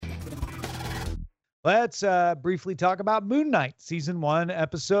Let's briefly talk about Moon Knight, season 1,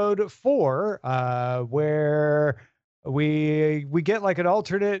 episode 4, where we get like an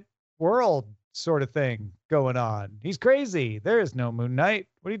alternate world sort of thing going on. He's crazy. There is no Moon Knight.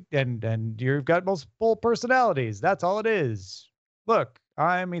 And you've got multiple personalities. That's all it is. Look,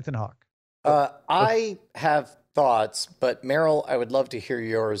 I'm Ethan Hawke. I have thoughts, but Meryl, I would love to hear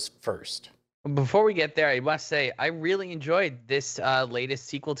yours first. Before we get there, I must say I really enjoyed this latest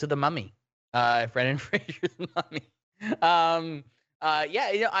sequel to The Mummy. Brendan Fraser's Mummy.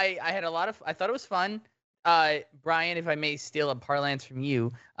 Yeah, I had a lot of. I thought it was fun. Brian, if I may steal a parlance from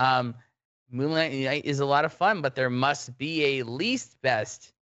you, Moonlight is a lot of fun, but there must be a least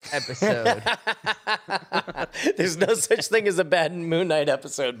best episode. There's no such thing as a bad Moon Knight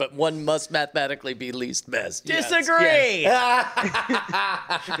episode, but one must mathematically be least best. Disagree. Yes.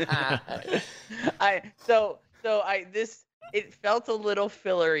 It felt a little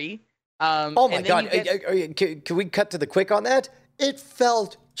fillery. Oh my God. Can we cut to the quick on that? It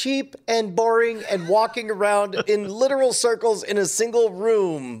felt cheap and boring and walking around in literal circles in a single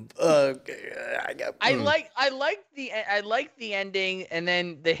room. I like the ending, and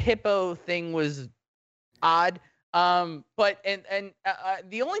then the hippo thing was odd. But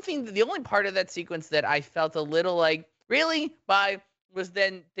the only part of that sequence that I felt a little like really by was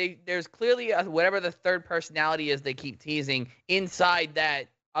then there's clearly whatever the third personality is they keep teasing inside that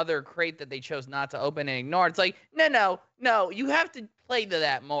other crate that they chose not to open and ignore. It's like, no, you have to play to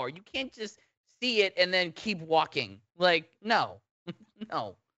that more. You can't just see it and then keep walking. Like, no.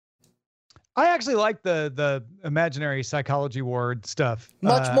 I actually like the imaginary psychology ward stuff.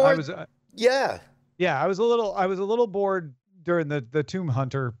 Much more. Yeah, I was a little bored during the Tomb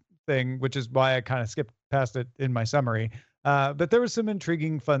Hunter thing, which is why I kind of skipped past it in my summary. But there was some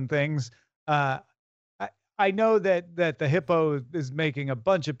intriguing, fun things. I know that the hippo is making a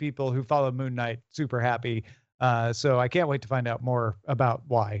bunch of people who follow Moon Knight super happy. So I can't wait to find out more about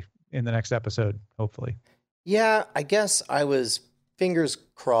why in the next episode, hopefully. Yeah, I guess I was fingers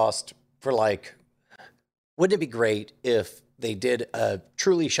crossed for wouldn't it be great if they did a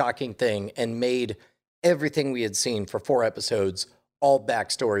truly shocking thing and made everything we had seen for 4 episodes all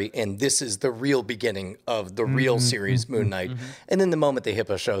backstory, and this is the real beginning of the real series, Moon Knight. And then the moment the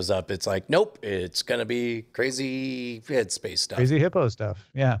hippo shows up, it's like, nope, it's going to be crazy headspace stuff. Crazy hippo stuff,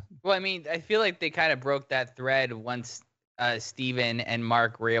 yeah. Well, I mean, I feel like they kind of broke that thread once Steven and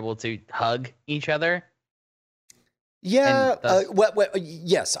Mark were able to hug each other. Yeah,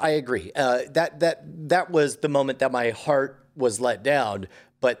 yes, I agree. That was the moment that my heart was let down.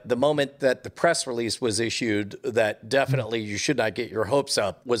 But the moment that the press release was issued that definitely you should not get your hopes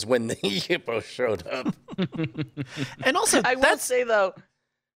up was when the hippo showed up. And also, I will say though,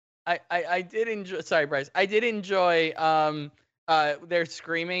 I did enjoy. Sorry, Bryce. I did enjoy their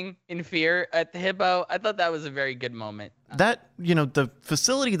screaming in fear at the hippo. I thought that was a very good moment. That, the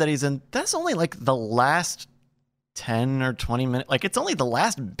facility that he's in, that's only like the last 10 or 20 minutes. Like, it's only the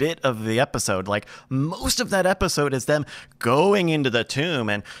last bit of the episode. Like, most of that episode is them going into the tomb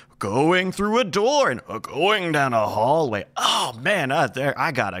and going through a door and going down a hallway. Oh man, there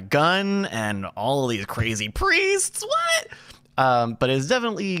I got a gun and all of these crazy priests. What? But it's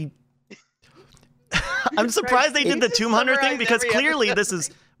definitely I'm surprised they did the Tomb Hunter thing, because clearly this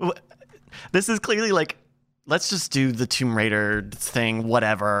is clearly like, let's just do the Tomb Raider thing,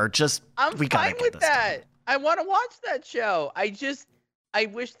 whatever. I'm fine with that. I want to watch that show. I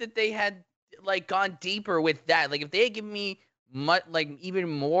wish that they had gone deeper with that. Like, if they had given me even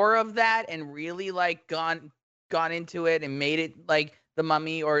more of that and really gone into it and made it like The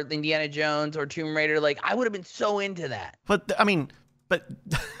Mummy or Indiana Jones or Tomb Raider, I would have been so into that. But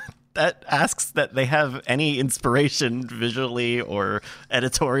that asks that they have any inspiration visually or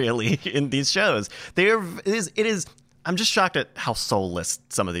editorially in these shows. I'm just shocked at how soulless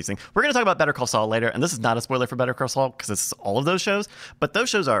some of these things. We're going to talk about Better Call Saul later, and this is not a spoiler for Better Call Saul because it's all of those shows, but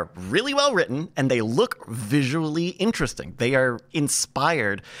those shows are really well written and they look visually interesting. They are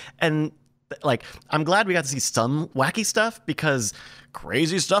inspired, and I'm glad we got to see some wacky stuff, because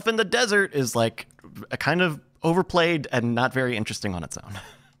crazy stuff in the desert is a kind of overplayed and not very interesting on its own.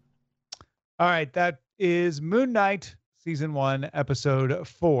 All right, that is Moon Knight, Season 1, Episode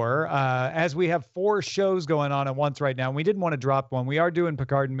 4. As we have 4 shows going on at once right now, and we didn't want to drop one. We are doing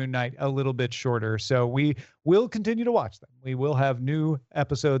Picard and Moon Knight a little bit shorter, so we will continue to watch them. We will have new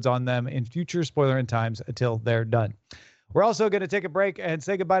episodes on them in future Spoiler in Times until they're done. We're also going to take a break and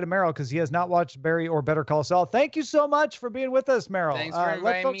say goodbye to Meryl, because he has not watched Barry or Better Call Saul. Thank you so much for being with us, Meryl. Thanks for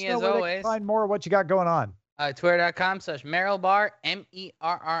inviting me, as always. They can find more of what you got going on. Twitter.com/MerylBarr,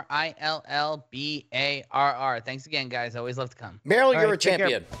 MERRILLBARR. Thanks again, guys. Always love to come. Meryl, you're a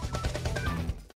champion.